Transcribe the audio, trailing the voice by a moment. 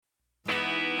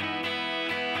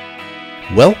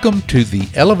Welcome to the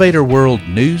Elevator World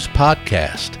News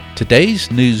Podcast.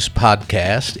 Today's news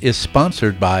podcast is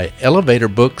sponsored by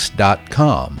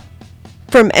ElevatorBooks.com.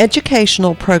 From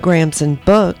educational programs and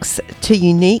books to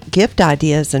unique gift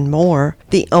ideas and more,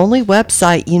 the only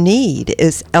website you need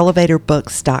is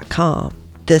ElevatorBooks.com.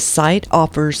 This site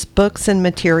offers books and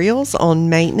materials on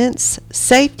maintenance,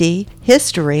 safety,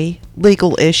 history,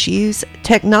 legal issues,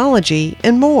 technology,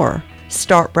 and more.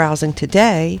 Start browsing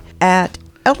today at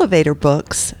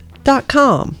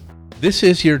ElevatorBooks.com. This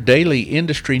is your daily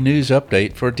industry news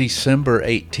update for December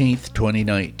 18th,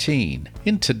 2019.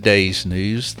 In today's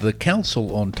news, the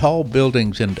Council on Tall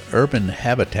Buildings and Urban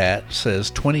Habitat says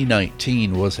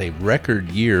 2019 was a record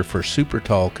year for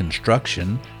Supertall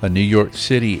construction. A New York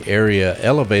City area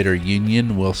elevator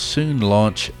union will soon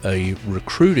launch a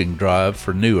recruiting drive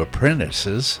for new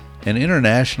apprentices. An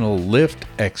international lift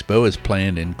expo is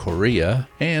planned in Korea,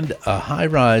 and a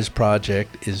high-rise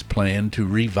project is planned to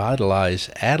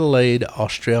revitalize Adelaide,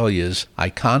 Australia's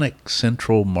iconic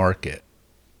Central Market.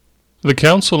 The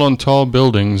Council on Tall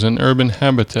Buildings and Urban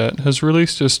Habitat has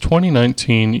released its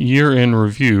 2019 year-in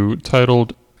review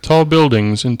titled Tall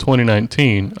Buildings in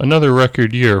 2019, Another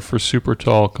Record Year for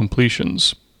Supertall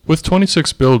Completions. With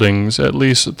 26 buildings at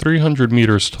least 300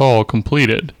 meters tall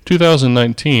completed,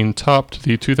 2019 topped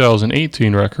the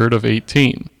 2018 record of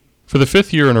 18. For the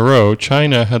fifth year in a row,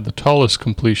 China had the tallest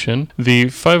completion, the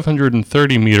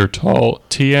 530-meter tall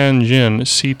Tianjin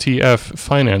CTF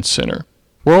Finance Center.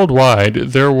 Worldwide,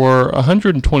 there were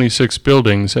 126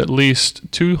 buildings at least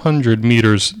 200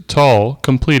 meters tall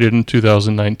completed in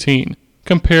 2019.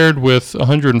 Compared with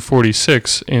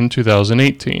 146 in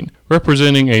 2018,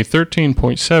 representing a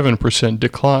 13.7%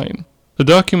 decline. The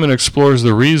document explores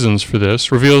the reasons for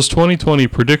this, reveals 2020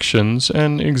 predictions,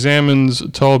 and examines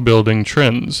tall building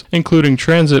trends, including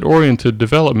transit-oriented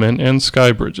development and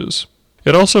sky bridges.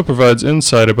 It also provides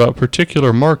insight about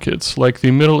particular markets like the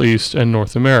Middle East and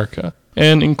North America,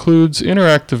 and includes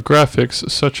interactive graphics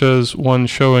such as one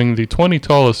showing the 20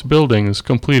 tallest buildings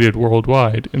completed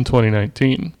worldwide in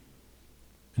 2019.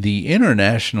 The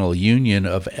International Union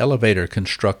of Elevator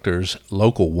Constructors,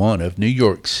 Local 1 of New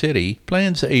York City,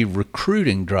 plans a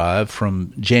recruiting drive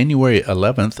from January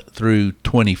 11th through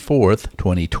 24th,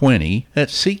 2020, that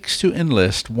seeks to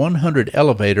enlist 100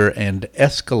 elevator and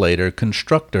escalator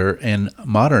constructor and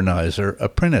modernizer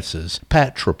apprentices,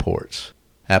 Patch reports.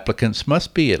 Applicants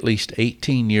must be at least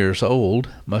 18 years old,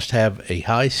 must have a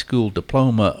high school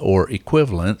diploma or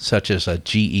equivalent such as a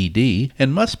GED,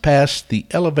 and must pass the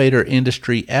elevator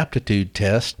industry aptitude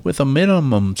test with a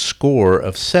minimum score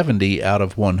of 70 out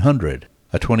of 100.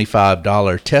 A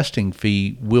 $25 testing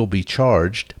fee will be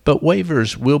charged, but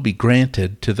waivers will be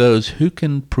granted to those who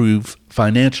can prove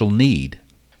financial need.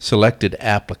 Selected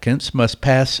applicants must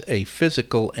pass a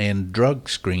physical and drug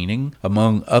screening,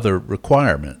 among other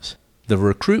requirements. The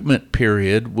recruitment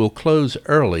period will close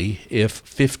early if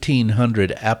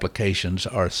 1,500 applications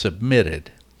are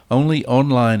submitted. Only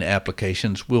online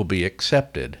applications will be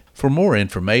accepted. For more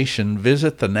information,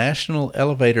 visit the National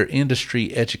Elevator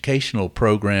Industry Educational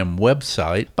Program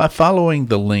website by following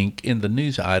the link in the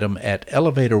news item at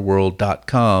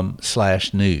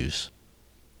elevatorworld.com/news.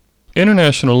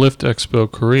 International Lift Expo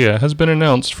Korea has been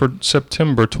announced for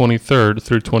September 23rd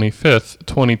through 25th,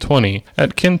 2020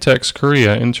 at Kintex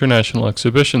Korea International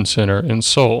Exhibition Center in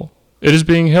Seoul. It is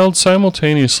being held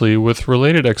simultaneously with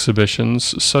related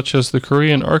exhibitions such as the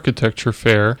Korean Architecture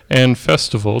Fair and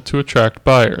Festival to attract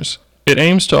buyers. It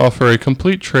aims to offer a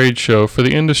complete trade show for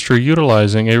the industry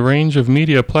utilizing a range of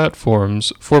media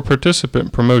platforms for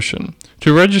participant promotion.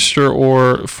 To register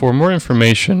or for more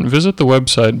information, visit the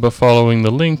website by following the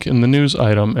link in the news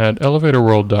item at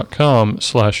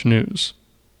elevatorworld.com/news.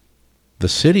 The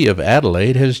City of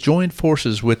Adelaide has joined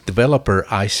forces with developer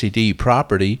ICD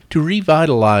Property to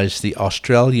revitalize the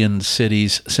Australian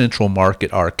city's Central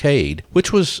Market Arcade,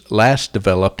 which was last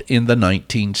developed in the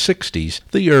 1960s,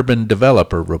 the Urban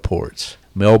Developer reports.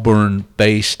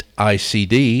 Melbourne-based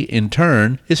ICD, in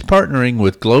turn, is partnering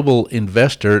with global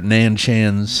investor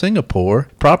Nanshan Singapore,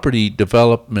 property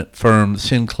development firm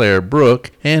Sinclair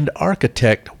Brook, and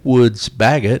architect Woods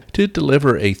Bagot to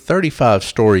deliver a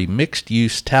 35-story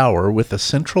mixed-use tower with a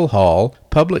central hall,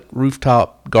 public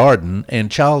rooftop garden, and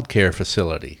childcare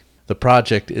facility. The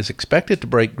project is expected to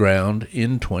break ground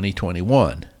in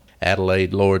 2021.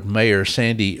 Adelaide Lord Mayor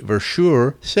Sandy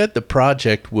Verschuur said the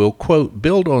project will, quote,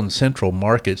 build on Central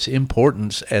Market's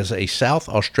importance as a South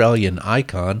Australian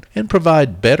icon and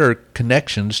provide better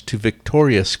connections to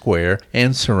Victoria Square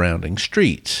and surrounding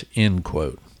streets, end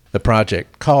quote. The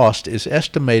project cost is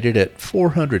estimated at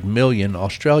 400 million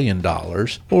Australian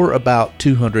dollars, or about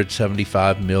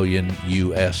 275 million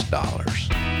US dollars.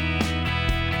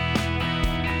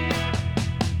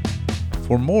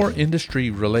 For more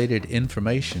industry-related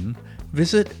information,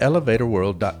 visit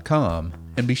elevatorworld.com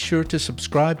and be sure to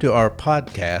subscribe to our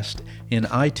podcast in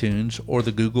iTunes or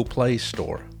the Google Play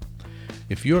Store.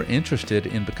 If you're interested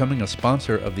in becoming a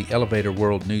sponsor of the Elevator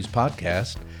World News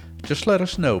Podcast, just let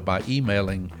us know by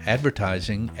emailing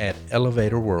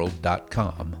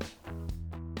advertising@elevatorworld.com.